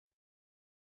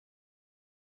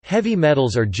Heavy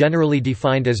metals are generally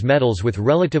defined as metals with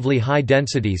relatively high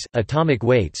densities, atomic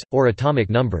weights, or atomic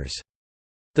numbers.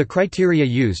 The criteria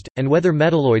used, and whether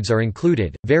metalloids are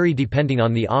included, vary depending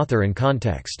on the author and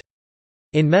context.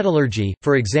 In metallurgy,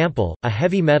 for example, a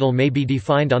heavy metal may be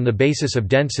defined on the basis of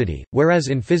density, whereas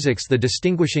in physics the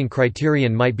distinguishing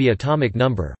criterion might be atomic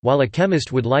number, while a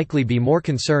chemist would likely be more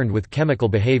concerned with chemical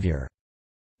behavior.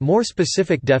 More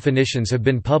specific definitions have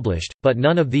been published, but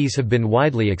none of these have been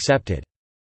widely accepted.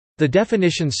 The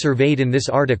definitions surveyed in this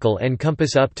article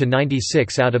encompass up to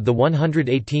 96 out of the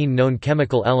 118 known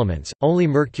chemical elements. Only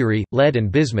mercury, lead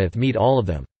and bismuth meet all of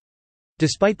them.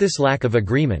 Despite this lack of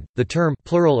agreement, the term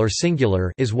plural or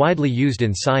singular is widely used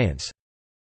in science.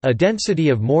 A density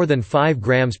of more than 5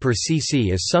 grams per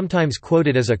cc is sometimes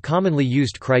quoted as a commonly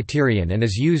used criterion and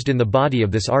is used in the body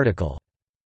of this article.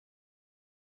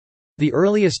 The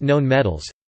earliest known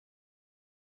metals: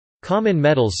 common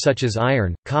metals such as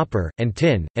iron, copper, and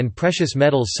tin, and precious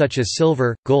metals such as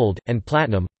silver, gold, and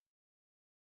platinum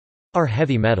are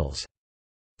heavy metals.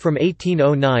 From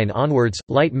 1809 onwards,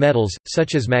 light metals,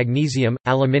 such as magnesium,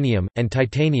 aluminium, and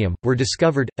titanium, were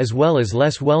discovered, as well as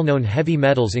less well-known heavy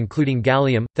metals including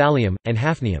gallium, thallium, and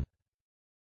hafnium.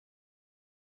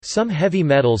 Some heavy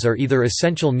metals are either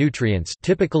essential nutrients,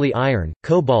 typically iron,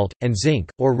 cobalt, and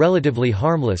zinc, or relatively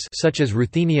harmless such as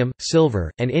ruthenium,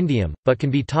 silver, and indium, but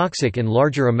can be toxic in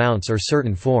larger amounts or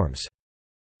certain forms.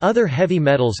 Other heavy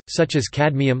metals, such as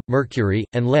cadmium, mercury,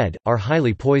 and lead, are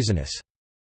highly poisonous.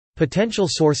 Potential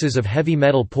sources of heavy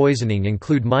metal poisoning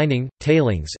include mining,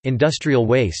 tailings, industrial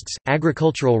wastes,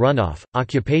 agricultural runoff,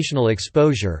 occupational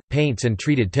exposure, paints and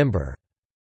treated timber.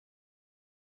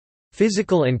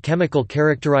 Physical and chemical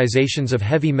characterizations of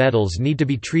heavy metals need to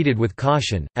be treated with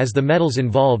caution, as the metals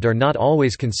involved are not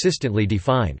always consistently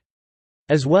defined.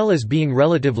 As well as being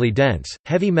relatively dense,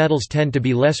 heavy metals tend to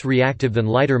be less reactive than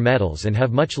lighter metals and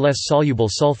have much less soluble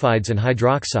sulfides and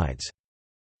hydroxides.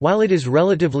 While it is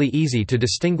relatively easy to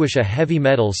distinguish a heavy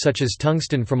metal such as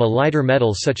tungsten from a lighter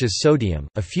metal such as sodium,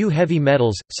 a few heavy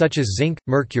metals, such as zinc,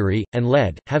 mercury, and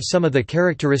lead, have some of the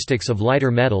characteristics of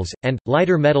lighter metals, and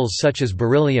lighter metals such as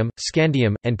beryllium,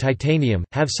 scandium, and titanium,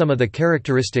 have some of the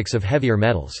characteristics of heavier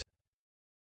metals.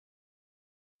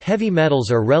 Heavy metals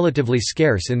are relatively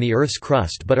scarce in the Earth's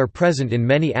crust but are present in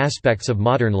many aspects of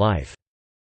modern life.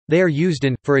 They are used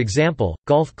in, for example,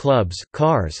 golf clubs,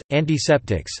 cars,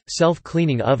 antiseptics,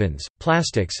 self-cleaning ovens,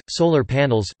 plastics, solar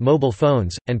panels, mobile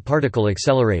phones, and particle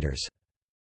accelerators.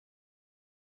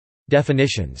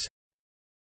 Definitions.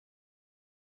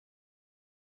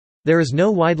 There is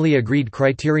no widely agreed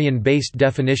criterion-based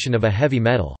definition of a heavy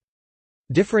metal.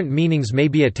 Different meanings may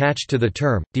be attached to the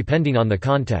term, depending on the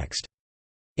context.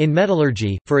 In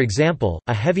metallurgy, for example,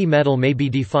 a heavy metal may be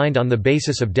defined on the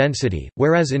basis of density,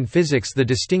 whereas in physics the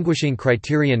distinguishing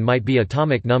criterion might be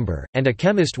atomic number, and a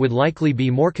chemist would likely be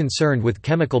more concerned with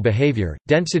chemical behavior.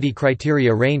 Density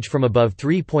criteria range from above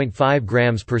 3.5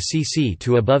 grams per cc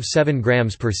to above 7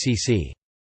 grams per cc.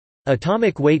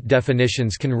 Atomic weight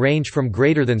definitions can range from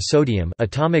greater than sodium,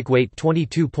 atomic weight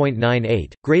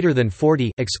 22.98, greater than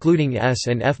 40 excluding S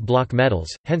and F block metals,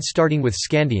 hence starting with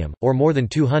scandium, or more than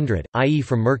 200, i.e.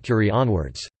 from mercury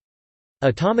onwards.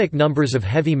 Atomic numbers of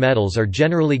heavy metals are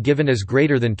generally given as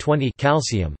greater than 20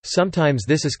 calcium, sometimes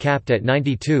this is capped at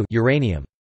 92 uranium.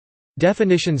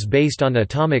 Definitions based on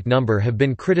atomic number have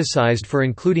been criticized for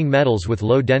including metals with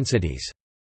low densities.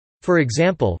 For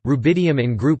example, rubidium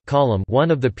in group column 1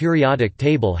 of the periodic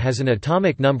table has an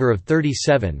atomic number of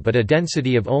 37 but a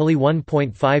density of only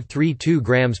 1.532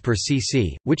 grams per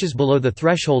cc, which is below the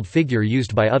threshold figure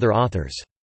used by other authors.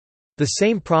 The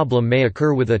same problem may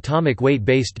occur with atomic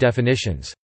weight-based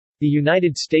definitions. The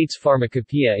United States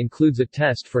Pharmacopoeia includes a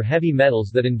test for heavy metals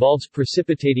that involves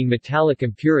precipitating metallic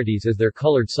impurities as their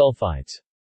colored sulfides.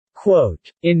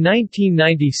 Quote, in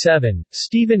 1997,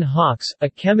 Stephen Hawks, a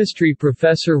chemistry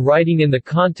professor writing in the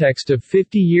context of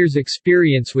 50 years'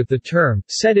 experience with the term,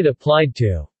 said it applied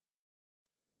to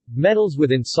metals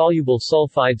with insoluble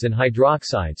sulfides and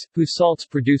hydroxides, whose salts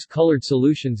produce colored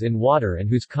solutions in water and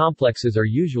whose complexes are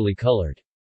usually colored.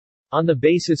 On the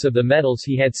basis of the metals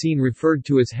he had seen referred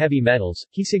to as heavy metals,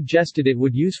 he suggested it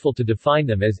would useful to define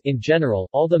them as, in general,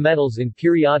 all the metals in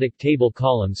periodic table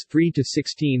columns 3 to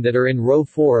 16 that are in row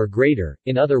 4 or greater,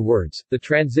 in other words, the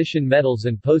transition metals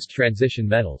and post-transition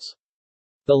metals.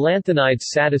 The lanthanides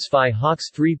satisfy Hawks'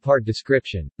 three-part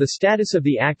description. The status of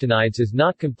the actinides is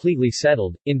not completely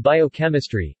settled. In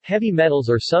biochemistry, heavy metals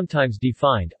are sometimes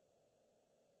defined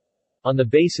on the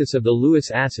basis of the Lewis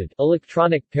acid,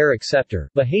 electronic pair acceptor,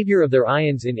 behavior of their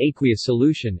ions in aqueous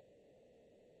solution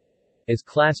as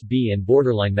Class B and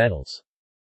borderline metals.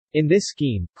 In this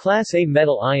scheme, Class A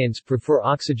metal ions prefer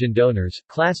oxygen donors,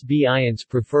 Class B ions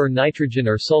prefer nitrogen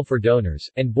or sulfur donors,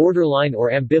 and borderline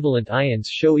or ambivalent ions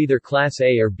show either Class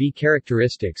A or B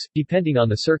characteristics, depending on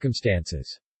the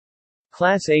circumstances.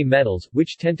 Class A metals,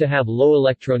 which tend to have low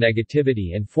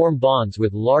electronegativity and form bonds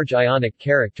with large ionic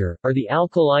character, are the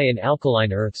alkali and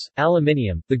alkaline earths,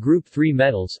 aluminium, the group 3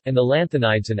 metals, and the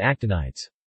lanthanides and actinides.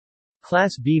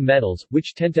 Class B metals,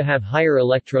 which tend to have higher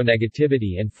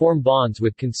electronegativity and form bonds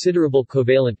with considerable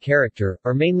covalent character,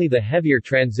 are mainly the heavier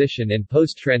transition and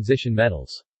post-transition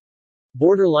metals.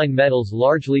 Borderline metals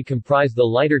largely comprise the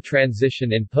lighter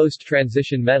transition and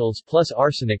post-transition metals plus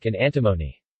arsenic and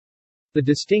antimony. The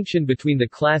distinction between the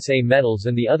Class A metals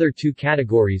and the other two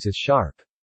categories is sharp.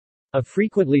 A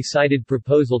frequently cited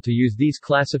proposal to use these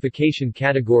classification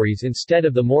categories instead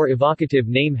of the more evocative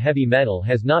name heavy metal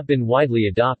has not been widely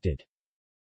adopted.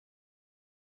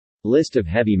 List of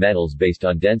heavy metals based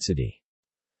on density.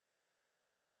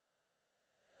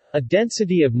 A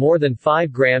density of more than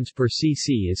 5 grams per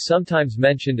cc is sometimes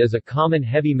mentioned as a common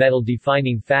heavy metal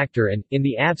defining factor and, in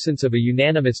the absence of a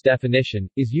unanimous definition,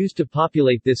 is used to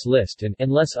populate this list and,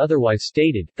 unless otherwise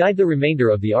stated, guide the remainder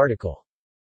of the article.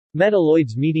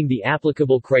 Metalloids meeting the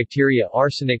applicable criteria,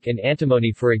 arsenic and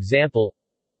antimony for example,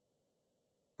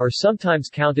 are sometimes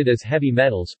counted as heavy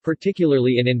metals,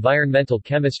 particularly in environmental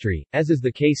chemistry, as is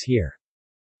the case here.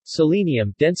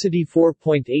 Selenium, density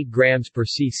 4.8 grams per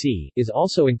cc, is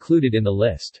also included in the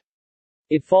list.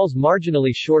 It falls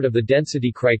marginally short of the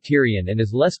density criterion and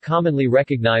is less commonly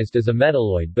recognized as a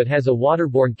metalloid but has a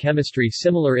waterborne chemistry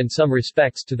similar in some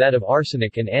respects to that of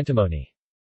arsenic and antimony.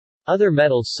 Other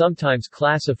metals sometimes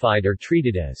classified or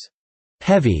treated as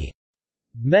heavy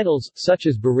metals, such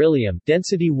as beryllium,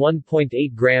 density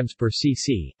 1.8 grams per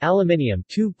cc, aluminium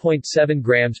 2.7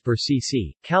 grams per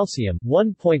cc, calcium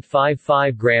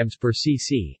 1.55 grams per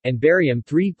cc, and barium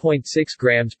 3.6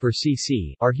 grams per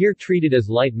cc, are here treated as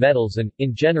light metals and,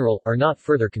 in general, are not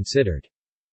further considered.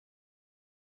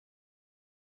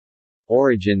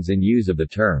 Origins and use of the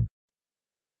term.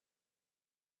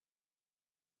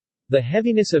 The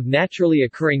heaviness of naturally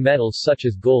occurring metals such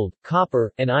as gold,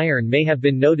 copper, and iron may have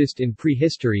been noticed in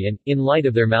prehistory and, in light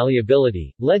of their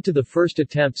malleability, led to the first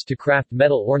attempts to craft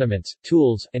metal ornaments,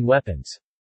 tools, and weapons.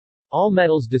 All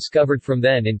metals discovered from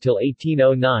then until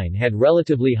 1809 had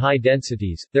relatively high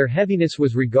densities. Their heaviness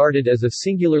was regarded as a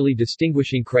singularly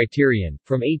distinguishing criterion.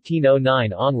 From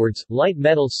 1809 onwards, light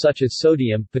metals such as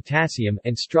sodium, potassium,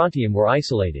 and strontium were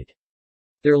isolated.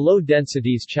 Their low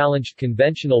densities challenged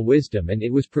conventional wisdom and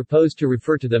it was proposed to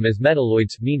refer to them as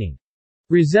metalloids, meaning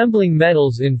resembling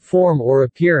metals in form or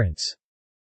appearance.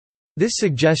 This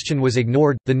suggestion was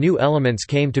ignored, the new elements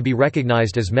came to be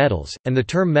recognized as metals, and the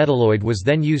term metalloid was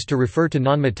then used to refer to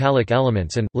nonmetallic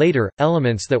elements and, later,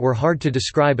 elements that were hard to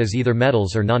describe as either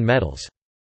metals or nonmetals.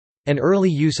 An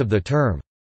early use of the term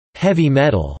heavy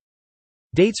metal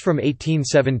dates from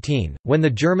 1817, when the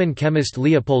German chemist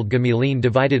Leopold Gmelin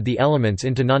divided the elements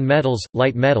into nonmetals,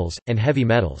 light metals, and heavy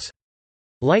metals.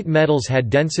 Light metals had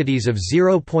densities of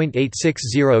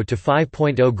 0.860 to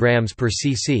 5.0 grams per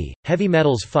cc, heavy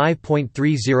metals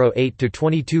 5.308 to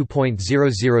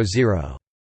 22.000.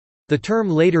 The term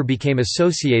later became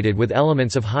associated with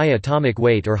elements of high atomic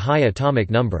weight or high atomic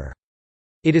number.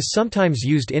 It is sometimes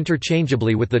used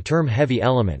interchangeably with the term heavy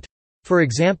element. For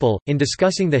example, in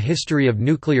discussing the history of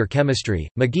nuclear chemistry,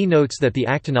 McGee notes that the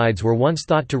actinides were once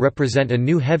thought to represent a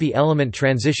new heavy element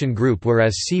transition group,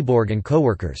 whereas Seaborg and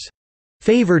coworkers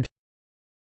favored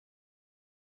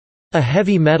a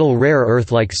heavy metal rare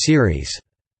earth-like series.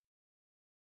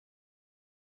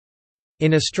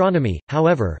 In astronomy,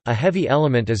 however, a heavy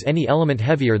element is any element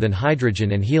heavier than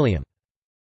hydrogen and helium.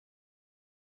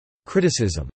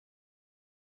 Criticism.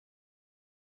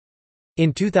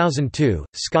 In 2002,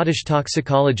 Scottish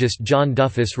toxicologist John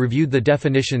Duffus reviewed the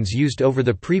definitions used over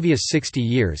the previous 60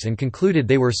 years and concluded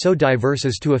they were so diverse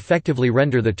as to effectively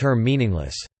render the term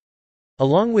meaningless.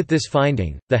 Along with this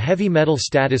finding, the heavy metal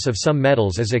status of some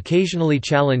metals is occasionally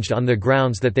challenged on the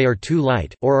grounds that they are too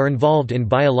light, or are involved in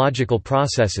biological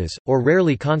processes, or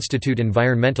rarely constitute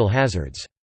environmental hazards.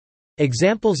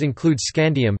 Examples include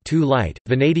scandium too light,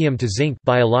 vanadium to zinc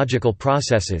biological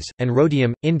processes, and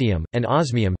rhodium, indium, and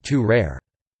osmium too rare.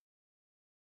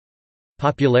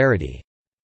 Popularity.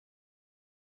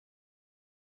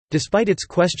 Despite its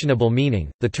questionable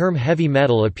meaning, the term heavy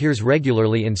metal appears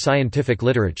regularly in scientific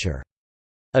literature.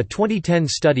 A 2010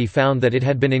 study found that it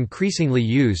had been increasingly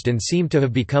used and seemed to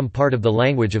have become part of the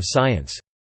language of science.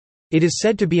 It is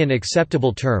said to be an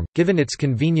acceptable term, given its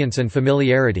convenience and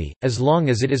familiarity, as long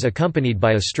as it is accompanied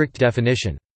by a strict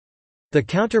definition. The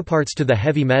counterparts to the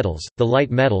heavy metals, the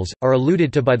light metals, are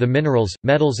alluded to by the Minerals,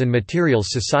 Metals and Materials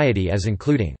Society as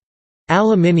including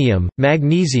aluminium,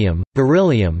 magnesium,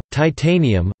 beryllium,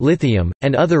 titanium, lithium,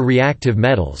 and other reactive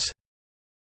metals.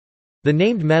 The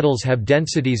named metals have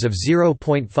densities of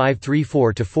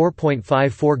 0.534 to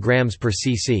 4.54 grams per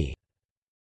cc.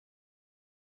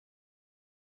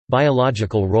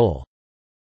 Biological role.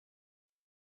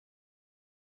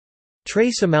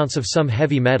 Trace amounts of some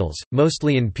heavy metals,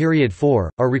 mostly in period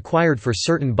 4, are required for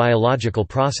certain biological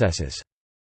processes.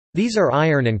 These are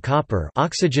iron and copper,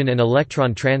 oxygen and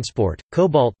electron transport,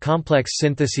 cobalt, complex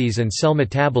syntheses and cell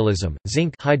metabolism,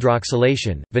 zinc,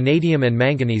 hydroxylation, vanadium and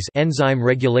manganese, enzyme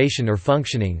regulation or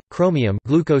functioning, chromium,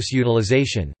 glucose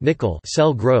utilization, nickel,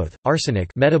 cell growth, arsenic,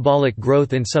 metabolic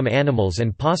growth in some animals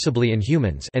and possibly in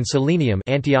humans, and selenium,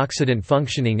 antioxidant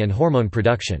functioning and hormone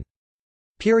production.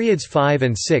 Periods 5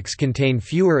 and 6 contain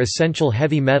fewer essential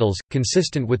heavy metals,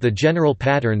 consistent with the general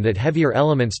pattern that heavier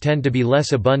elements tend to be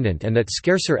less abundant and that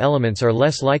scarcer elements are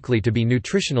less likely to be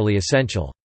nutritionally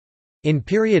essential. In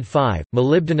period 5,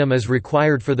 molybdenum is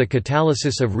required for the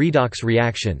catalysis of redox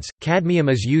reactions, cadmium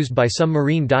is used by some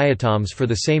marine diatoms for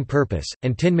the same purpose,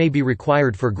 and tin may be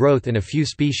required for growth in a few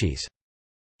species.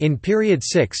 In period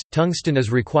 6, tungsten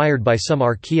is required by some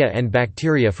archaea and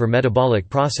bacteria for metabolic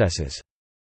processes.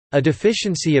 A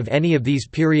deficiency of any of these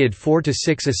period 4 to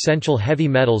 6 essential heavy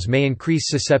metals may increase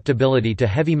susceptibility to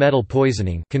heavy metal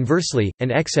poisoning. Conversely,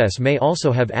 an excess may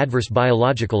also have adverse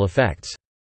biological effects.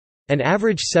 An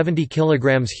average 70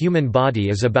 kg human body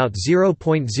is about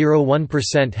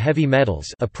 0.01% heavy metals,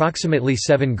 approximately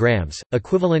 7 grams,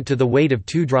 equivalent to the weight of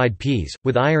 2 dried peas,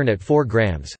 with iron at 4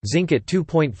 grams, zinc at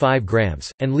 2.5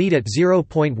 grams, and lead at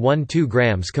 0.12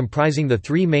 grams, comprising the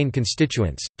three main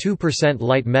constituents: 2%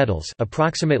 light metals,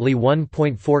 approximately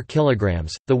 1.4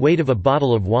 kilograms, the weight of a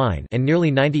bottle of wine, and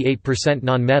nearly 98%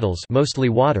 non-metals, mostly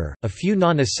water. A few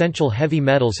non-essential heavy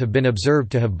metals have been observed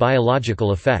to have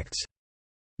biological effects.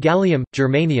 Gallium,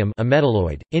 germanium, a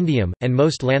metalloid, indium, and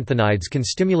most lanthanides can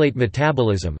stimulate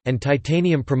metabolism, and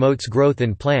titanium promotes growth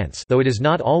in plants, though it is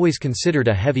not always considered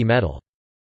a heavy metal.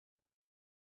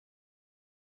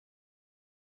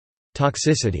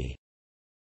 Toxicity.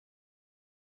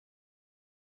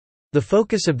 The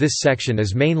focus of this section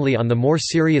is mainly on the more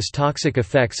serious toxic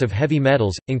effects of heavy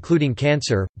metals, including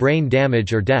cancer, brain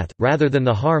damage or death, rather than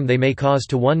the harm they may cause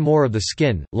to one more of the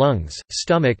skin, lungs,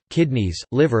 stomach, kidneys,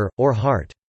 liver, or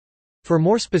heart. For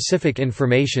more specific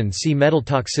information see metal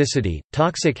toxicity,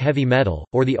 toxic heavy metal,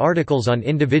 or the articles on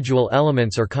individual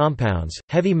elements or compounds.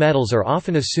 Heavy metals are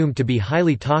often assumed to be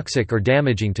highly toxic or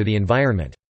damaging to the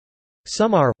environment.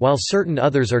 Some are, while certain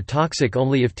others are toxic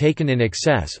only if taken in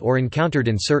excess or encountered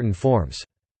in certain forms.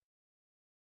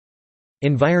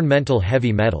 Environmental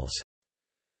heavy metals.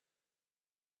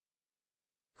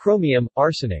 Chromium,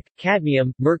 arsenic,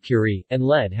 cadmium, mercury, and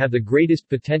lead have the greatest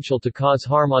potential to cause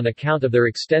harm on account of their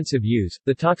extensive use,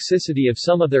 the toxicity of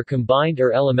some of their combined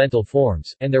or elemental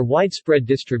forms, and their widespread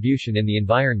distribution in the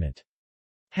environment.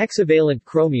 Hexavalent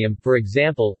chromium, for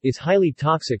example, is highly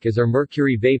toxic, as are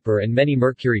mercury vapor and many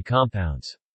mercury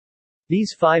compounds.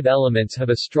 These 5 elements have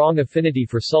a strong affinity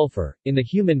for sulfur. In the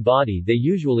human body they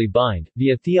usually bind,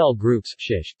 via thiol groups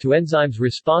to enzymes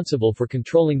responsible for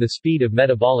controlling the speed of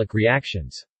metabolic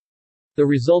reactions. The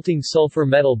resulting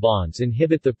sulfur-metal bonds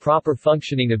inhibit the proper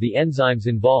functioning of the enzymes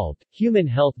involved. Human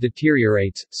health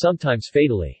deteriorates, sometimes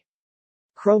fatally.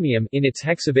 Chromium, in its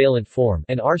hexavalent form,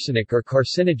 and arsenic are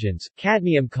carcinogens,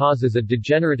 cadmium causes a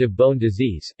degenerative bone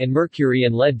disease, and mercury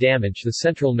and lead damage the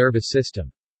central nervous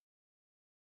system.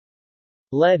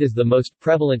 Lead is the most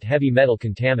prevalent heavy metal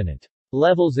contaminant.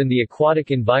 Levels in the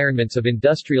aquatic environments of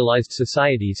industrialized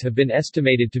societies have been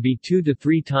estimated to be 2 to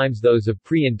 3 times those of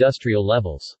pre-industrial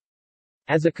levels.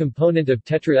 As a component of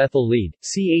tetraethyl lead,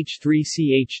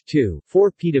 CH3CH2,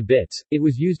 4 petabits, it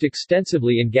was used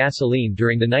extensively in gasoline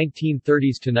during the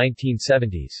 1930s to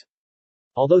 1970s.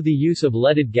 Although the use of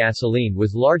leaded gasoline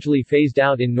was largely phased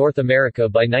out in North America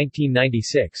by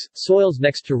 1996, soils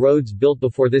next to roads built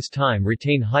before this time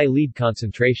retain high lead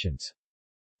concentrations.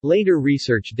 Later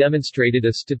research demonstrated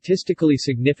a statistically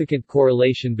significant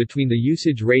correlation between the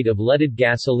usage rate of leaded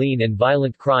gasoline and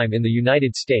violent crime in the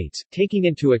United States, taking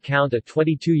into account a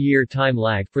 22-year time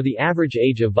lag for the average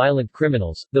age of violent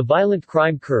criminals. The violent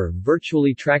crime curve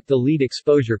virtually tracked the lead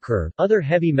exposure curve. Other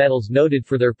heavy metals noted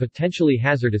for their potentially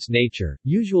hazardous nature,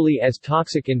 usually as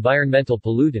toxic environmental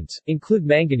pollutants, include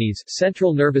manganese,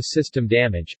 central nervous system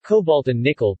damage, cobalt and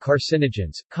nickel,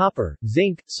 carcinogens, copper,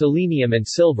 zinc, selenium and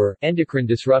silver, endocrine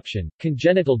disruptors, disruption,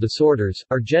 congenital disorders,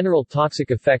 or general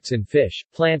toxic effects in fish,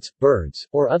 plants, birds,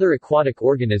 or other aquatic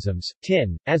organisms.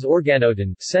 Tin, as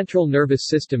organotin, central nervous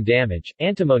system damage,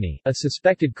 antimony, a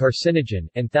suspected carcinogen,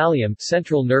 and thallium,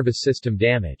 central nervous system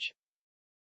damage.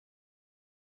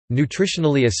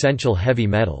 Nutritionally essential heavy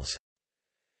metals.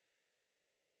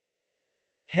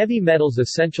 Heavy metals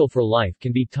essential for life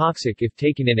can be toxic if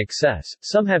taken in excess.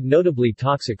 Some have notably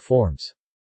toxic forms.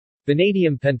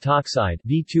 Vanadium pentoxide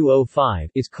V2O5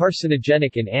 is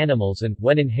carcinogenic in animals and,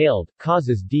 when inhaled,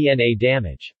 causes DNA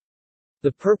damage.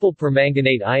 The purple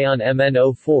permanganate ion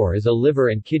MnO4 is a liver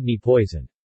and kidney poison.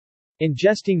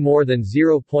 Ingesting more than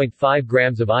 0.5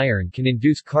 grams of iron can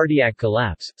induce cardiac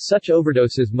collapse. Such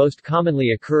overdoses most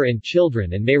commonly occur in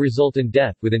children and may result in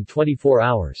death within 24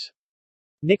 hours.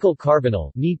 Nickel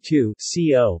carbonyl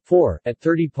 (Ne2CO4) at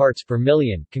 30 parts per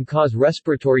million can cause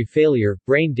respiratory failure,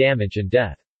 brain damage and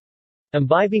death.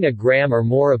 Imbibing a gram or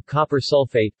more of copper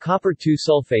sulfate, copper 2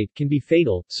 sulfate, can be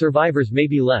fatal. Survivors may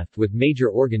be left with major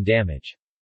organ damage.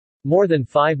 More than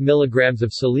 5 mg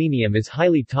of selenium is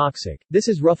highly toxic. This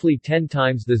is roughly 10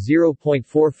 times the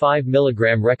 0.45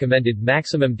 mg recommended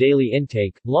maximum daily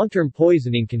intake. Long-term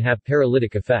poisoning can have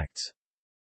paralytic effects.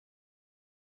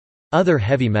 Other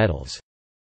heavy metals.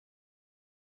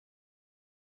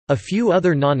 A few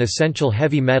other non-essential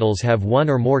heavy metals have one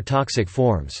or more toxic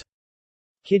forms.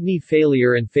 Kidney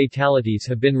failure and fatalities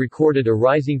have been recorded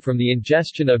arising from the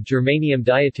ingestion of germanium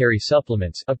dietary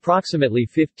supplements, approximately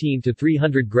 15 to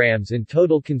 300 grams in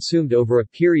total consumed over a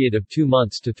period of 2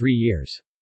 months to 3 years.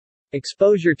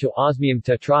 Exposure to osmium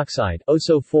tetroxide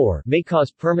 (OSO4) may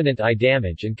cause permanent eye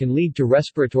damage and can lead to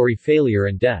respiratory failure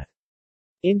and death.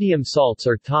 Indium salts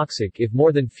are toxic if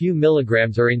more than few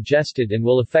milligrams are ingested and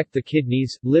will affect the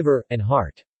kidneys, liver, and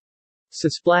heart.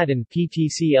 Cisplatin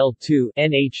PTCl2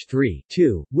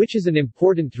 NH3 which is an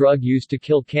important drug used to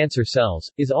kill cancer cells,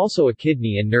 is also a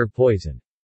kidney and nerve poison.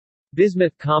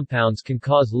 Bismuth compounds can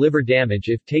cause liver damage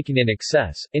if taken in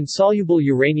excess. Insoluble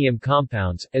uranium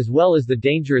compounds, as well as the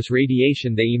dangerous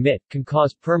radiation they emit, can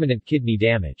cause permanent kidney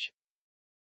damage.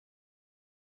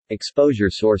 Exposure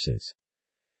sources.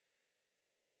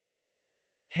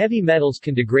 Heavy metals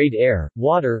can degrade air,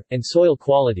 water, and soil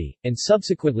quality, and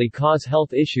subsequently cause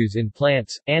health issues in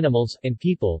plants, animals, and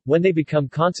people, when they become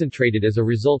concentrated as a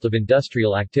result of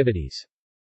industrial activities.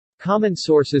 Common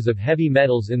sources of heavy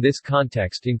metals in this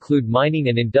context include mining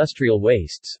and industrial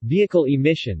wastes, vehicle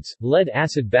emissions,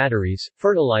 lead-acid batteries,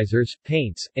 fertilizers,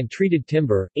 paints, and treated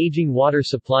timber, aging water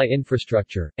supply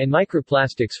infrastructure, and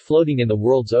microplastics floating in the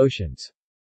world's oceans.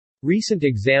 Recent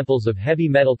examples of heavy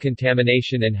metal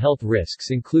contamination and health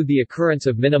risks include the occurrence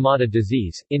of Minamata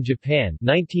disease, in Japan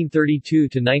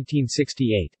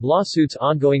 1932–1968, lawsuits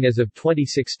ongoing as of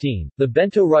 2016, the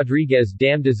Bento Rodrigues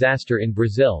Dam disaster in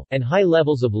Brazil, and high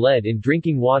levels of lead in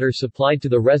drinking water supplied to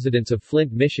the residents of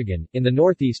Flint, Michigan, in the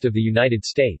northeast of the United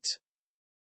States.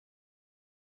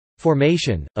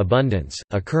 Formation, abundance,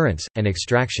 occurrence, and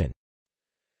extraction.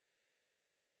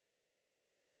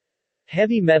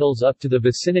 Heavy metals up to the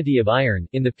vicinity of iron,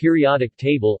 in the periodic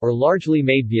table, are largely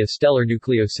made via stellar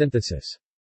nucleosynthesis.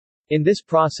 In this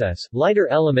process, lighter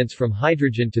elements from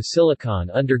hydrogen to silicon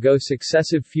undergo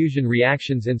successive fusion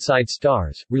reactions inside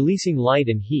stars, releasing light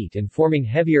and heat and forming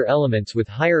heavier elements with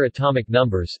higher atomic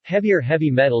numbers. Heavier heavy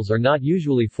metals are not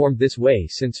usually formed this way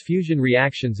since fusion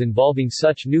reactions involving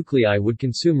such nuclei would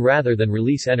consume rather than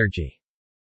release energy.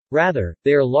 Rather,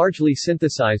 they are largely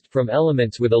synthesized from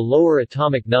elements with a lower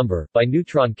atomic number, by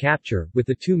neutron capture, with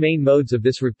the two main modes of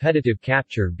this repetitive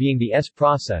capture being the S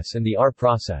process and the R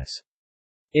process.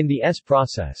 In the S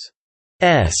process,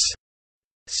 S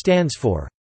stands for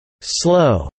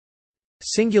slow.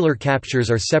 Singular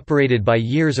captures are separated by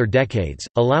years or decades,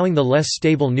 allowing the less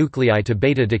stable nuclei to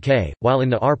beta decay, while in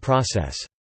the R process,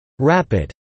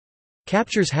 rapid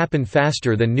captures happen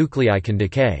faster than nuclei can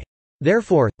decay.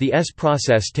 Therefore, the S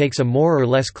process takes a more or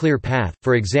less clear path.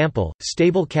 For example,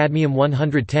 stable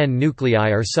cadmium-110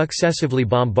 nuclei are successively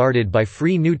bombarded by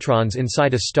free neutrons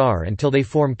inside a star until they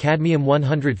form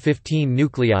cadmium-115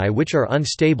 nuclei, which are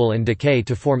unstable and decay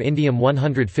to form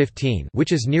indium-115,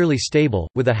 which is nearly stable,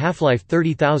 with a half-life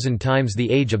 30,000 times the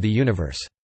age of the universe.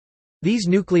 These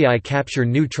nuclei capture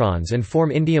neutrons and form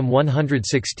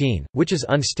indium-116, which is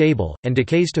unstable, and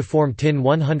decays to form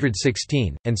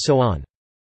tin-116, and so on.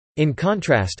 In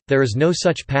contrast, there is no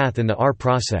such path in the R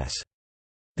process.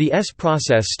 The S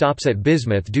process stops at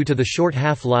bismuth due to the short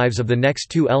half-lives of the next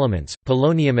two elements,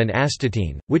 polonium and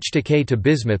astatine, which decay to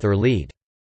bismuth or lead.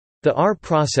 The R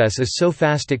process is so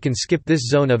fast it can skip this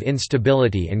zone of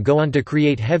instability and go on to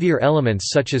create heavier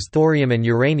elements such as thorium and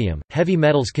uranium. Heavy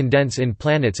metals condense in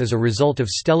planets as a result of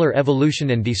stellar evolution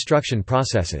and destruction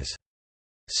processes.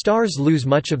 Stars lose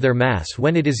much of their mass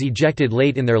when it is ejected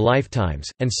late in their lifetimes,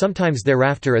 and sometimes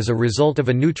thereafter as a result of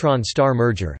a neutron-star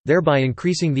merger, thereby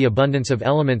increasing the abundance of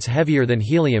elements heavier than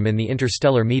helium in the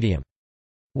interstellar medium.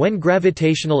 When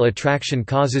gravitational attraction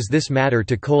causes this matter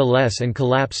to coalesce and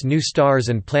collapse, new stars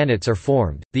and planets are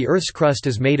formed. The Earth's crust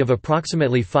is made of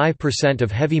approximately 5%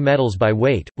 of heavy metals by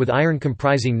weight, with iron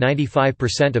comprising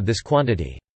 95% of this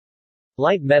quantity.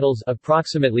 Light metals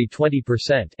approximately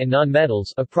 20% and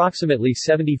non-metals approximately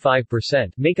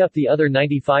 75% make up the other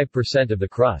 95% of the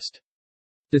crust.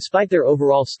 Despite their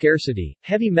overall scarcity,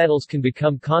 heavy metals can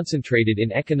become concentrated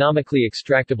in economically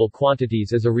extractable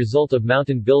quantities as a result of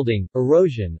mountain building,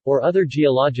 erosion, or other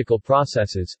geological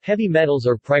processes. Heavy metals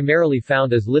are primarily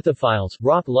found as lithophiles,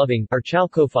 rock-loving, or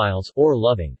chalcophiles,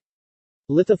 ore-loving.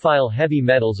 Lithophile heavy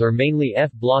metals are mainly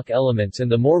F-block elements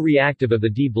and the more reactive of the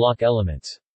D-block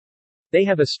elements. They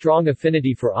have a strong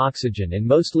affinity for oxygen and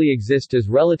mostly exist as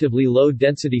relatively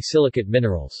low-density silicate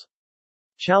minerals.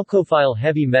 Chalcophile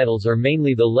heavy metals are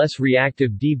mainly the less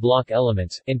reactive D-block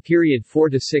elements, and period 4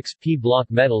 to 6 P-block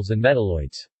metals and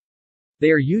metalloids.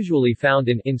 They are usually found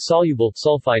in insoluble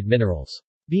sulfide minerals.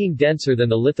 Being denser than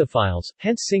the lithophiles,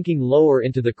 hence sinking lower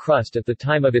into the crust at the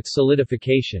time of its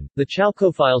solidification, the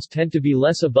chalcophiles tend to be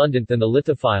less abundant than the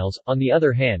lithophiles. On the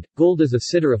other hand, gold is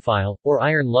a siderophile, or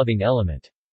iron-loving element.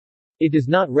 It does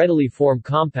not readily form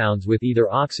compounds with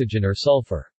either oxygen or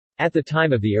sulfur. At the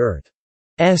time of the Earth's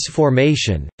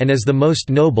formation, and as the most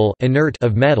noble inert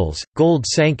of metals, gold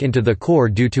sank into the core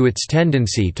due to its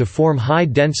tendency to form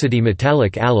high-density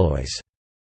metallic alloys.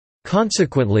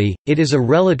 Consequently, it is a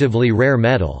relatively rare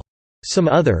metal. Some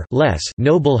other less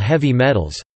noble heavy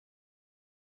metals,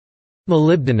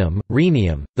 molybdenum,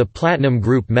 rhenium, the platinum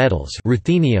group metals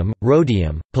ruthenium,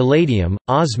 rhodium, palladium,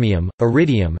 osmium,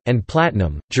 iridium, and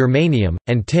platinum, germanium,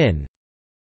 and tin,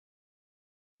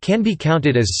 can be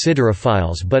counted as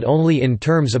siderophiles but only in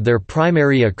terms of their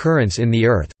primary occurrence in the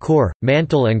Earth core,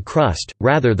 mantle and crust,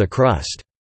 rather the crust.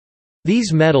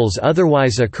 These metals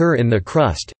otherwise occur in the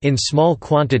crust, in small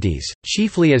quantities,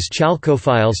 chiefly as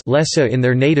chalcophiles lessa in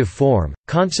their native form.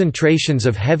 Concentrations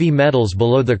of heavy metals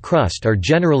below the crust are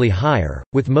generally higher,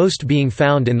 with most being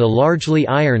found in the largely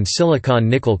iron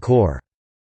silicon-nickel core.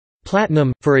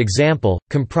 Platinum, for example,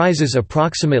 comprises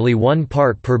approximately 1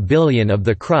 part per billion of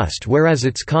the crust, whereas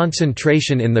its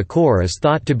concentration in the core is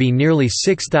thought to be nearly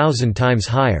 6,000 times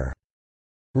higher.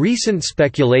 Recent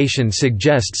speculation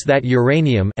suggests that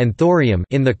uranium and thorium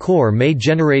in the core may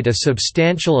generate a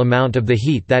substantial amount of the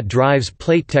heat that drives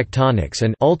plate tectonics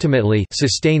and ultimately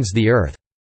sustains the Earth's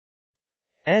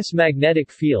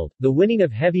magnetic field. The winning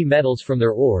of heavy metals from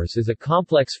their ores is a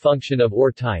complex function of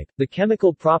ore type, the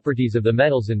chemical properties of the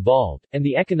metals involved, and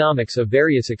the economics of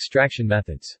various extraction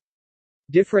methods.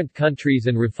 Different countries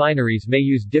and refineries may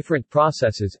use different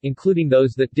processes, including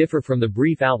those that differ from the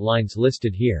brief outlines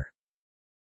listed here.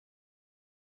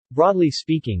 Broadly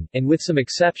speaking, and with some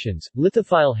exceptions,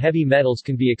 lithophile heavy metals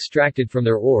can be extracted from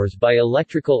their ores by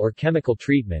electrical or chemical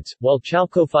treatments, while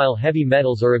chalcophile heavy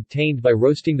metals are obtained by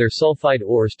roasting their sulfide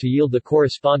ores to yield the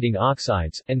corresponding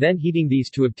oxides, and then heating these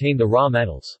to obtain the raw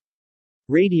metals.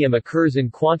 Radium occurs in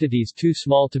quantities too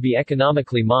small to be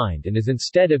economically mined and is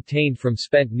instead obtained from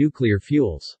spent nuclear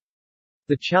fuels.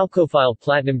 The chalcophile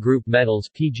platinum group metals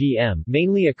 (PGM)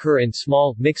 mainly occur in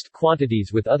small, mixed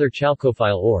quantities with other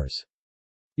chalcophile ores.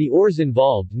 The ores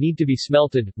involved need to be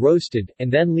smelted, roasted,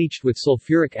 and then leached with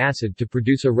sulfuric acid to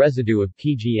produce a residue of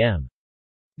PGM.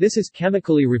 This is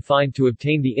chemically refined to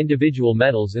obtain the individual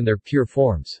metals in their pure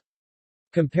forms.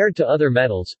 Compared to other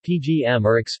metals, PGM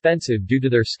are expensive due to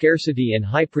their scarcity and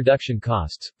high production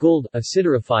costs. Gold, a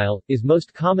siderophile, is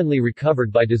most commonly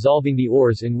recovered by dissolving the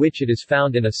ores in which it is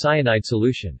found in a cyanide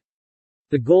solution.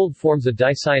 The gold forms a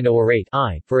dicyanoorate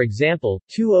I, for example,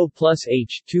 2O plus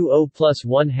H, 2O plus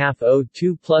 1/2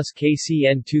 O2 plus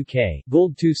KCN2K,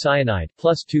 gold 2 cyanide,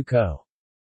 plus 2 Co.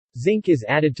 Zinc is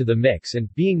added to the mix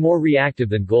and, being more reactive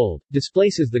than gold,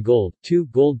 displaces the gold 2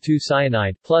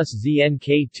 cyanide plus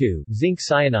ZnK2, zinc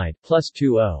cyanide, plus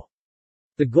 2O.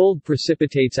 The gold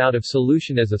precipitates out of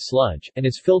solution as a sludge, and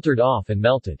is filtered off and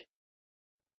melted.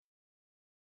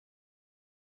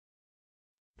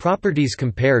 Properties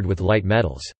compared with light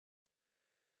metals.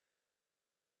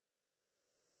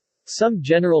 Some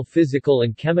general physical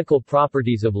and chemical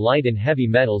properties of light and heavy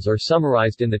metals are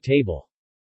summarized in the table.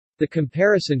 The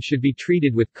comparison should be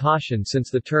treated with caution since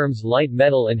the terms light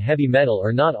metal and heavy metal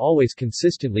are not always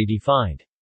consistently defined.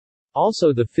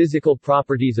 Also, the physical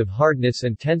properties of hardness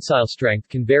and tensile strength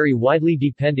can vary widely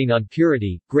depending on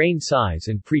purity, grain size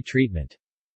and pre-treatment.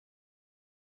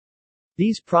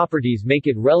 These properties make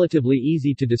it relatively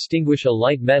easy to distinguish a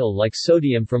light metal like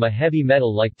sodium from a heavy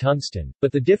metal like tungsten,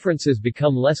 but the differences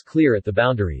become less clear at the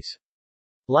boundaries.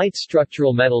 Light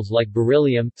structural metals like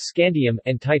beryllium, scandium,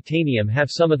 and titanium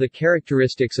have some of the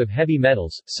characteristics of heavy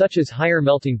metals, such as higher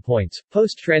melting points.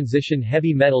 Post-transition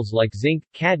heavy metals like zinc,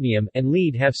 cadmium, and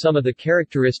lead have some of the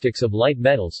characteristics of light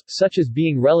metals, such as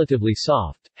being relatively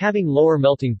soft, having lower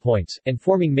melting points, and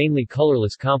forming mainly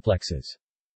colorless complexes.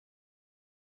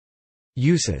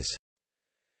 Uses.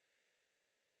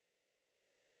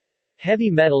 Heavy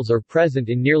metals are present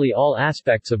in nearly all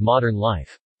aspects of modern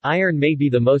life. Iron may be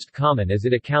the most common as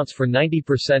it accounts for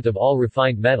 90% of all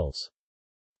refined metals.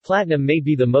 Platinum may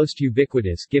be the most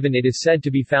ubiquitous given it is said to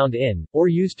be found in, or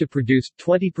used to produce,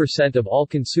 20% of all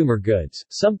consumer goods.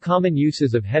 Some common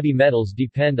uses of heavy metals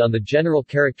depend on the general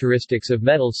characteristics of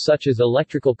metals such as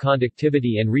electrical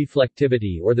conductivity and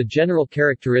reflectivity or the general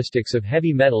characteristics of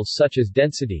heavy metals such as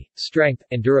density, strength,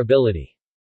 and durability.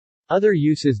 Other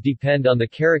uses depend on the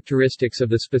characteristics of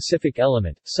the specific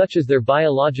element, such as their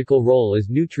biological role as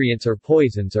nutrients or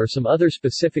poisons or some other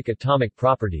specific atomic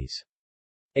properties.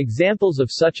 Examples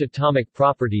of such atomic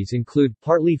properties include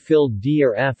partly filled d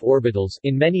or f orbitals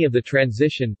in many of the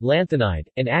transition, lanthanide,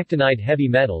 and actinide heavy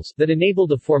metals that enable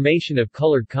the formation of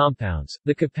colored compounds,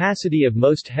 the capacity of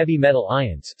most heavy metal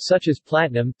ions, such as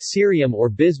platinum, cerium or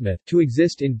bismuth, to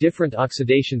exist in different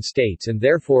oxidation states and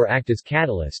therefore act as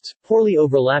catalysts, poorly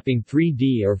overlapping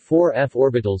 3d or 4f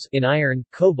orbitals in iron,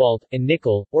 cobalt, and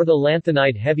nickel, or the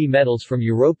lanthanide heavy metals from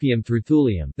europium through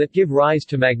thulium that give rise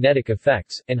to magnetic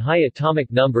effects, and high atomic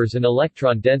numbers and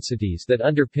electron densities that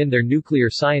underpin their nuclear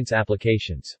science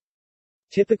applications.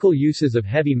 Typical uses of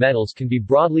heavy metals can be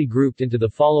broadly grouped into the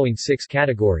following 6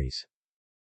 categories.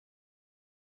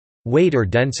 Weight or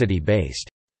density based.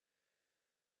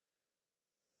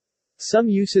 Some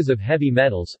uses of heavy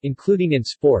metals, including in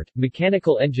sport,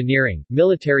 mechanical engineering,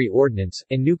 military ordnance,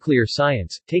 and nuclear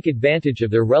science, take advantage of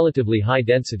their relatively high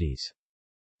densities.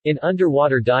 In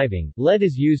underwater diving, lead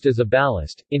is used as a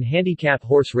ballast. In handicap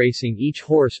horse racing, each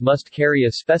horse must carry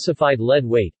a specified lead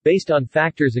weight, based on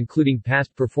factors including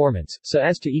past performance, so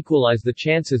as to equalize the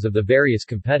chances of the various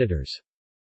competitors.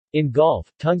 In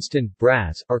golf, tungsten,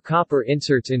 brass, or copper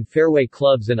inserts in fairway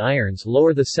clubs and irons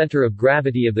lower the center of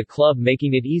gravity of the club,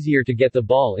 making it easier to get the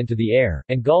ball into the air,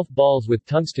 and golf balls with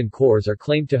tungsten cores are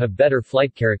claimed to have better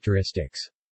flight characteristics.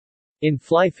 In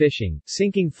fly fishing,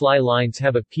 sinking fly lines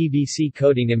have a PVC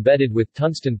coating embedded with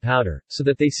tungsten powder, so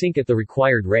that they sink at the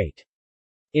required rate.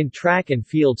 In track and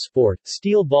field sport,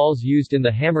 steel balls used in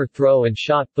the hammer throw and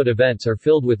shot put events are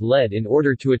filled with lead in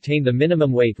order to attain the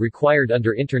minimum weight required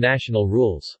under international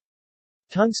rules.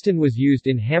 Tungsten was used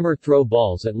in hammer throw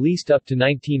balls at least up to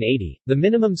 1980. The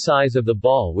minimum size of the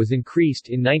ball was increased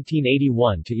in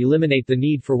 1981 to eliminate the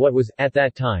need for what was, at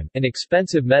that time, an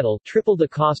expensive metal, triple the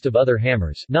cost of other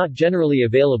hammers, not generally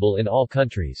available in all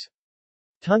countries.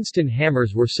 Tungsten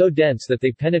hammers were so dense that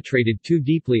they penetrated too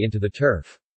deeply into the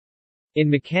turf. In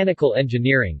mechanical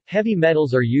engineering, heavy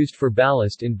metals are used for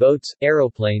ballast in boats,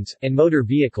 aeroplanes, and motor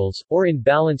vehicles, or in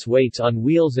balance weights on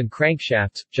wheels and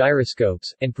crankshafts,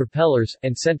 gyroscopes, and propellers,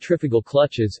 and centrifugal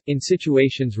clutches, in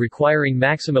situations requiring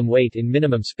maximum weight in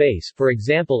minimum space, for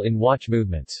example in watch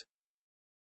movements.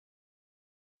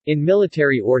 In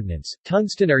military ordnance,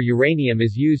 tungsten or uranium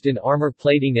is used in armor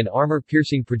plating and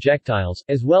armor-piercing projectiles,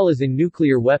 as well as in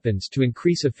nuclear weapons to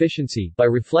increase efficiency, by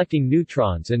reflecting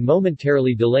neutrons and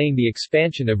momentarily delaying the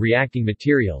expansion of reacting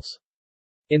materials.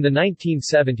 In the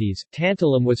 1970s,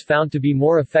 tantalum was found to be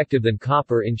more effective than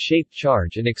copper in shaped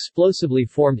charge and explosively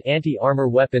formed anti-armor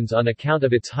weapons on account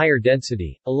of its higher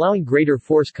density, allowing greater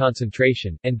force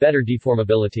concentration, and better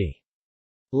deformability.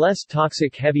 Less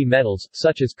toxic heavy metals,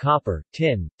 such as copper,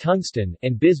 tin, tungsten,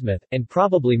 and bismuth, and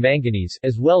probably manganese,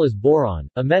 as well as boron,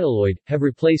 a metalloid, have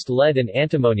replaced lead and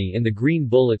antimony in the green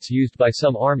bullets used by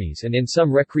some armies and in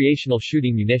some recreational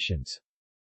shooting munitions.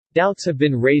 Doubts have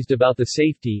been raised about the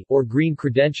safety, or green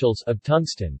credentials, of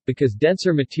tungsten, because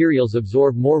denser materials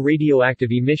absorb more radioactive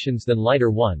emissions than lighter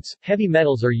ones. Heavy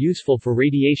metals are useful for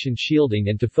radiation shielding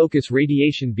and to focus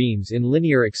radiation beams in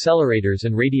linear accelerators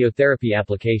and radiotherapy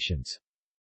applications.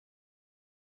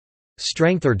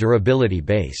 Strength or durability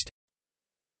based.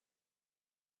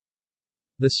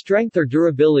 The strength or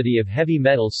durability of heavy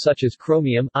metals such as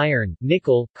chromium, iron,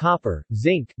 nickel, copper,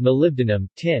 zinc, molybdenum,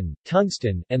 tin,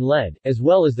 tungsten, and lead, as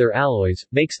well as their alloys,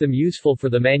 makes them useful for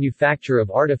the manufacture of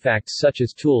artifacts such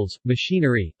as tools,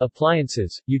 machinery,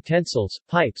 appliances, utensils,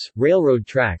 pipes, railroad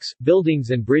tracks, buildings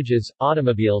and bridges,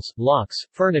 automobiles, locks,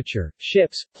 furniture,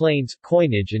 ships, planes,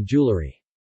 coinage and jewelry.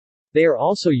 They are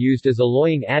also used as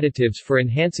alloying additives for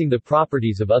enhancing the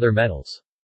properties of other metals.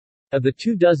 Of the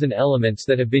 24 elements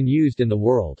that have been used in the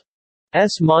world's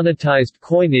monetized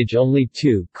coinage, only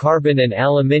 2, carbon and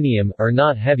aluminium, are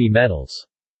not heavy metals.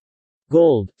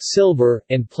 Gold, silver,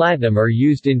 and platinum are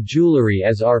used in jewelry,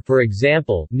 as are, for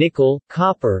example, nickel,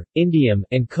 copper, indium,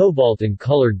 and cobalt and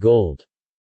colored gold.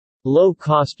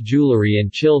 Low-cost jewelry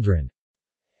and children's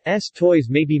toys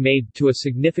may be made, to a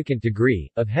significant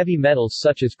degree, of heavy metals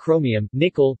such as chromium,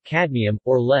 nickel, cadmium,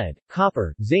 or lead.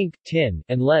 Copper, zinc, tin,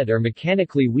 and lead are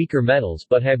mechanically weaker metals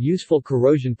but have useful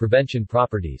corrosion prevention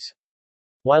properties.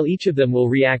 While each of them will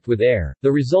react with air,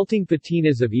 the resulting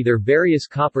patinas of either various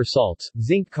copper salts,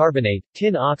 zinc carbonate,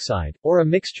 tin oxide, or a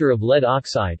mixture of lead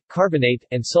oxide, carbonate,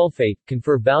 and sulfate,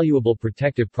 confer valuable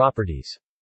protective properties.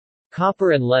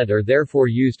 Copper and lead are therefore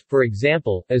used, for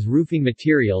example, as roofing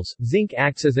materials, zinc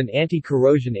acts as an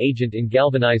anti-corrosion agent in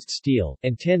galvanized steel,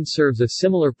 and tin serves a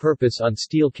similar purpose on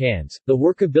steel cans. The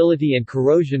workability and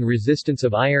corrosion resistance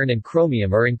of iron and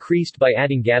chromium are increased by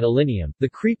adding gadolinium. The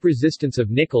creep resistance of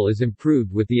nickel is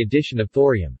improved with the addition of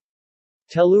thorium.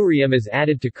 Tellurium is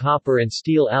added to copper and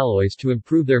steel alloys to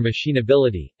improve their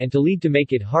machinability, and to lead to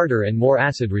make it harder and more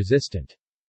acid resistant.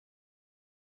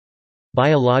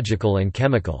 Biological and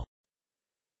chemical.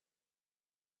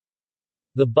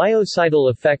 The biocidal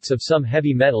effects of some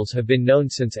heavy metals have been known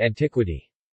since antiquity.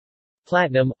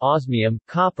 Platinum, osmium,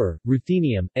 copper,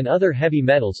 ruthenium, and other heavy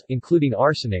metals, including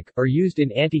arsenic, are used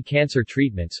in anti-cancer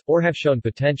treatments, or have shown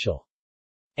potential.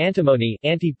 Antimony,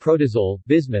 anti-protozoal,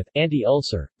 bismuth,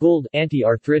 anti-ulcer, gold,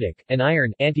 anti-arthritic, and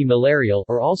iron, anti-malarial,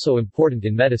 are also important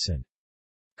in medicine.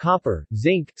 Copper,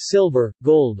 zinc, silver,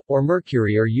 gold, or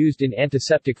mercury are used in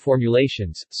antiseptic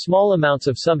formulations. Small amounts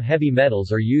of some heavy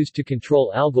metals are used to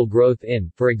control algal growth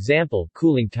in, for example,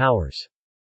 cooling towers.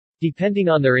 Depending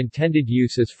on their intended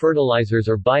use as fertilizers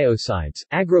or biocides,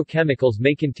 agrochemicals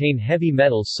may contain heavy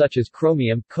metals such as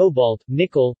chromium, cobalt,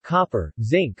 nickel, copper,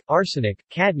 zinc, arsenic,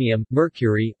 cadmium,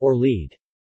 mercury, or lead.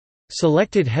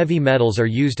 Selected heavy metals are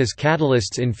used as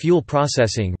catalysts in fuel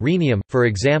processing, rhenium, for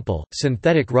example,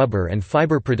 synthetic rubber and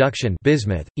fiber production,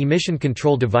 bismuth, emission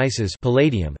control devices,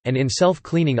 palladium, and in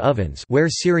self-cleaning ovens, where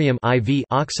cerium IV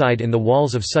oxide in the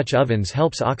walls of such ovens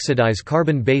helps oxidize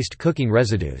carbon-based cooking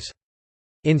residues.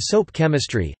 In soap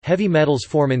chemistry, heavy metals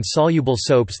form insoluble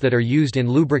soaps that are used in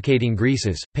lubricating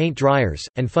greases, paint dryers,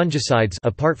 and fungicides.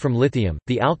 Apart from lithium,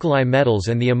 the alkali metals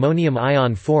and the ammonium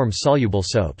ion form soluble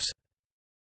soaps.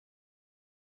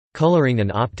 Coloring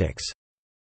and optics.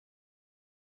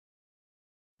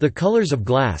 The colors of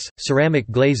glass,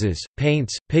 ceramic glazes,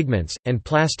 paints, pigments, and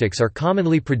plastics are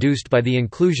commonly produced by the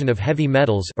inclusion of heavy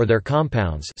metals or their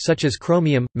compounds such as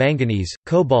chromium, manganese,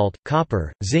 cobalt,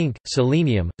 copper, zinc,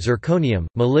 selenium, zirconium,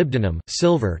 molybdenum,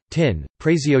 silver, tin,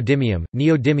 praseodymium,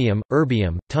 neodymium,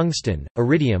 erbium, tungsten,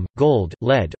 iridium, gold,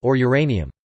 lead, or uranium.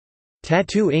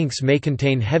 Tattoo inks may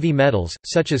contain heavy metals,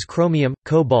 such as chromium,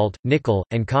 cobalt, nickel,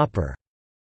 and copper.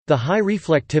 The high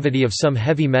reflectivity of some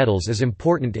heavy metals is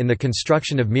important in the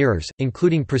construction of mirrors,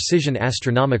 including precision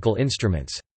astronomical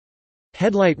instruments.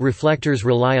 Headlight reflectors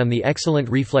rely on the excellent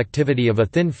reflectivity of a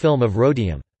thin film of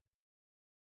rhodium.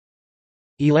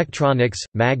 Electronics,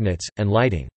 magnets, and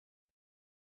lighting.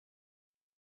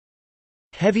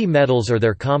 Heavy metals or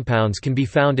their compounds can be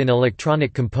found in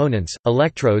electronic components,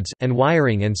 electrodes, and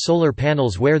wiring and solar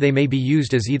panels where they may be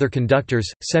used as either conductors,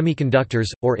 semiconductors,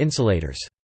 or insulators.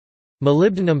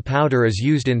 Molybdenum powder is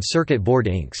used in circuit board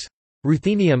inks.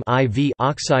 Ruthenium IV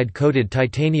oxide-coated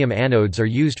titanium anodes are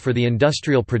used for the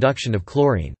industrial production of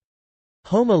chlorine.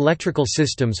 Home electrical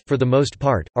systems, for the most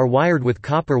part, are wired with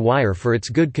copper wire for its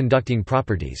good conducting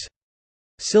properties.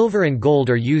 Silver and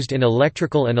gold are used in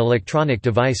electrical and electronic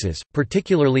devices,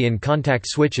 particularly in contact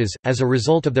switches, as a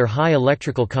result of their high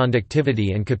electrical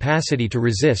conductivity and capacity to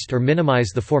resist or minimize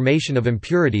the formation of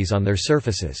impurities on their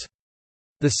surfaces.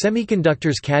 The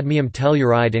semiconductors cadmium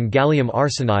telluride and gallium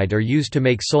arsenide are used to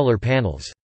make solar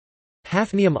panels.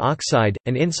 Hafnium oxide,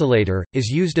 an insulator, is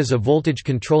used as a voltage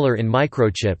controller in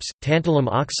microchips. Tantalum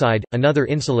oxide, another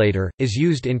insulator, is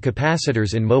used in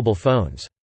capacitors in mobile phones.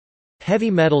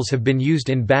 Heavy metals have been used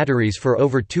in batteries for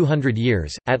over 200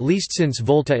 years, at least since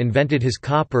Volta invented his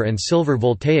copper and silver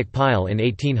voltaic pile in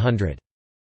 1800.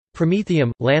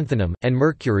 Promethium, lanthanum, and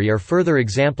mercury are further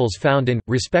examples found in,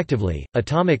 respectively,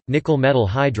 atomic, nickel metal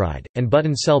hydride, and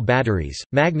button cell batteries.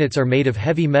 Magnets are made of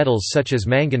heavy metals such as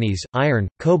manganese, iron,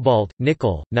 cobalt,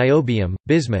 nickel, niobium,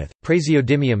 bismuth,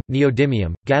 praseodymium,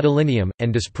 neodymium, gadolinium,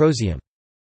 and dysprosium.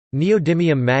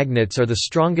 Neodymium magnets are the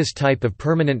strongest type of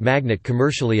permanent magnet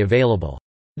commercially available.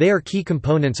 They are key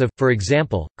components of, for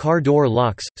example, car door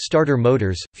locks, starter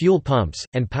motors, fuel pumps,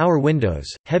 and power windows.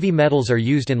 Heavy metals are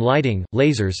used in lighting,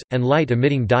 lasers, and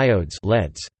light-emitting diodes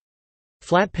 (LEDs).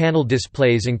 Flat panel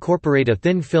displays incorporate a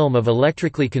thin film of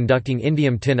electrically conducting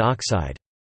indium tin oxide.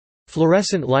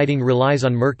 Fluorescent lighting relies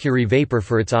on mercury vapor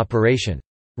for its operation.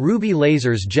 Ruby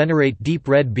lasers generate deep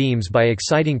red beams by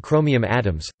exciting chromium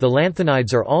atoms. The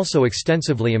lanthanides are also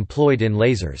extensively employed in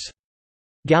lasers.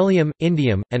 Gallium,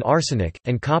 indium, and arsenic,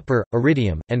 and copper,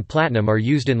 iridium, and platinum are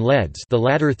used in LEDs, the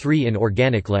latter three in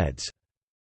organic LEDs.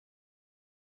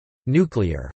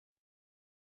 Nuclear.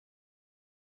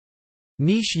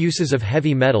 Niche uses of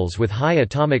heavy metals with high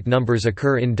atomic numbers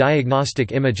occur in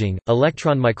diagnostic imaging,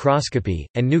 electron microscopy,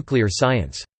 and nuclear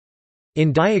science.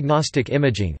 In diagnostic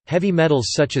imaging, heavy metals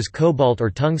such as cobalt or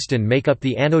tungsten make up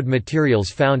the anode materials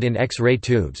found in X-ray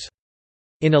tubes.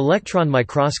 In electron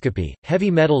microscopy,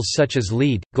 heavy metals such as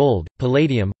lead, gold,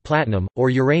 palladium, platinum, or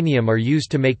uranium are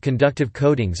used to make conductive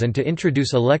coatings and to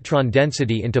introduce electron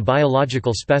density into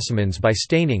biological specimens by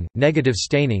staining, negative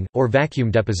staining, or vacuum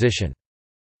deposition.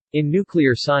 In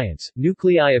nuclear science,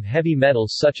 nuclei of heavy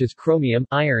metals such as chromium,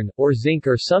 iron, or zinc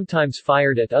are sometimes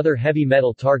fired at other heavy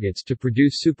metal targets to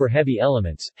produce superheavy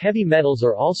elements. Heavy metals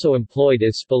are also employed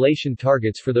as spallation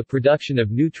targets for the production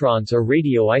of neutrons or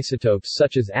radioisotopes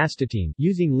such as astatine,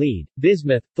 using lead,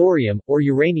 bismuth, thorium, or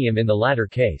uranium in the latter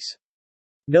case.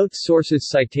 Notes sources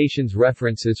citations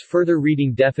references further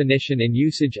reading definition and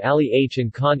usage Ali H.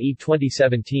 and Khan E.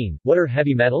 2017, What are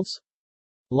heavy metals?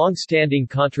 Long-standing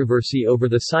controversy over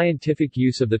the scientific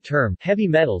use of the term heavy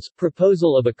metals,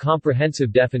 proposal of a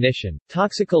comprehensive definition,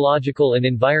 Toxicological and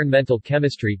Environmental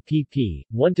Chemistry, pp.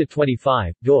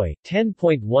 1-25, doi,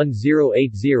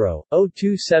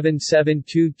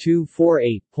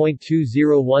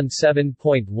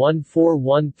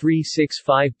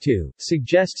 10.1080/0277224.2017.14136552,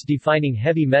 suggests defining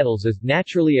heavy metals as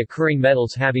naturally occurring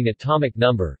metals having atomic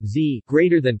number, Z,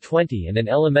 greater than 20 and an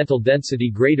elemental density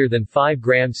greater than 5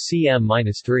 grams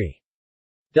cm-3.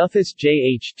 Duffus J.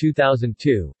 H.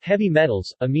 2002, Heavy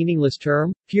Metals, A Meaningless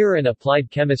Term? Pure and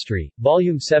Applied Chemistry,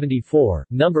 Volume 74,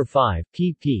 No. 5,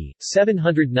 pp.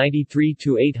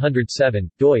 793-807,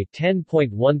 doi,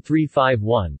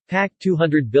 10.1351, Pac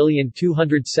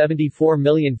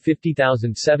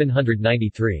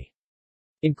 200,274,050,793.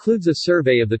 Includes a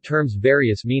survey of the term's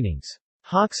various meanings.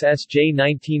 Hawks S.J.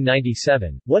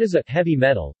 1997, What is a heavy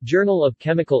metal? Journal of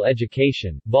Chemical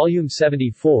Education, Volume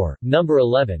 74, No.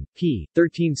 11, p.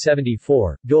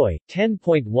 1374, doi,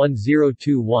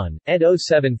 10.1021, ed.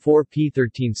 074 p.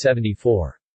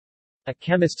 1374. A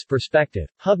Chemist's Perspective.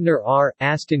 Hubner R.,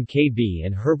 Aston K. B.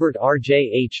 and Herbert R.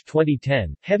 J. H.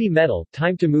 2010, Heavy Metal,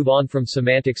 Time to Move On from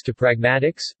Semantics to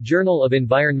Pragmatics, Journal of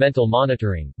Environmental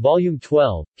Monitoring, Volume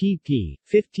 12, pp.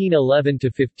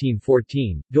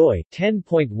 1511-1514, doi,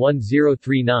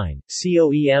 10.1039,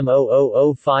 COEM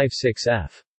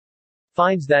 00056F.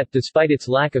 Finds that, despite its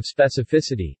lack of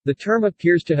specificity, the term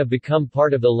appears to have become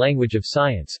part of the language of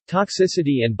science.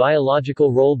 Toxicity and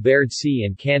Biological Role Baird C.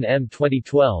 and Can M.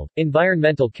 2012,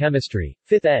 Environmental Chemistry,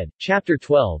 5th ed., Chapter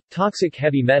 12, Toxic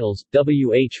Heavy Metals,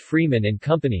 W. H. Freeman and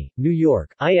Company, New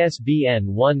York, ISBN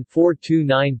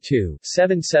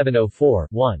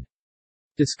 1-4292-7704-1.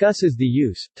 Discusses the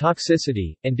use,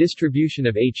 toxicity, and distribution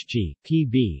of Hg,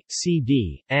 Pb,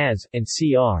 Cd, As, and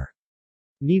Cr.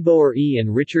 Nieboer E.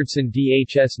 and Richardson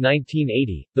DHS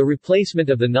 1980, The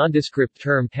Replacement of the Nondescript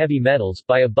Term Heavy Metals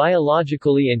by a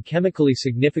Biologically and Chemically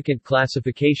Significant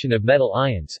Classification of Metal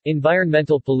Ions,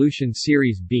 Environmental Pollution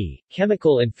Series B,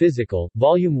 Chemical and Physical,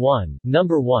 Volume 1, No.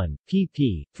 1,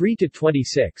 pp.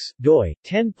 3-26, doi,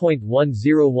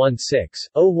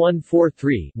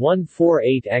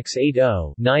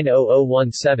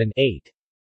 10.1016-0143-148X80-90017-8.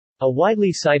 A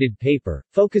widely cited paper,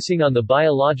 focusing on the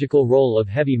biological role of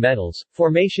heavy metals,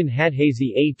 Formation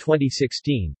Hadhazy A.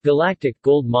 2016, Galactic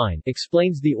Gold Mine,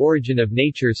 explains the origin of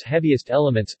nature's heaviest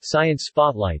elements. Science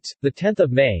Spotlights, 10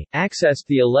 May, accessed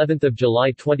the 11th of July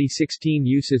 2016.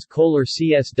 Uses Kohler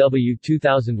CSW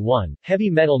 2001, Heavy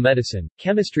Metal Medicine,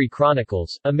 Chemistry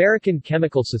Chronicles, American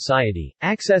Chemical Society,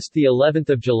 accessed the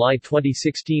 11th of July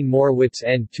 2016. Morowitz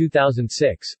N.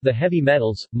 2006, The Heavy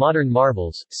Metals, Modern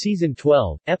Marvels, Season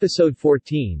 12, Episode Episode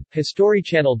 14,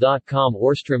 HistoryChannel.com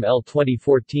Orstrom L.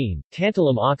 2014,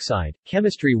 Tantalum Oxide,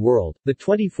 Chemistry World,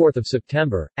 24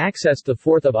 September, accessed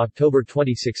 4 October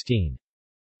 2016.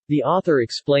 The author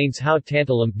explains how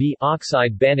tantalum B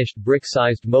oxide banished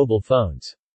brick-sized mobile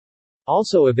phones.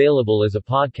 Also available as a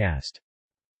podcast.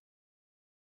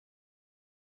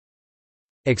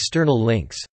 External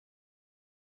links.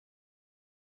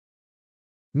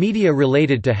 Media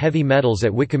related to heavy metals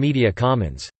at Wikimedia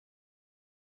Commons.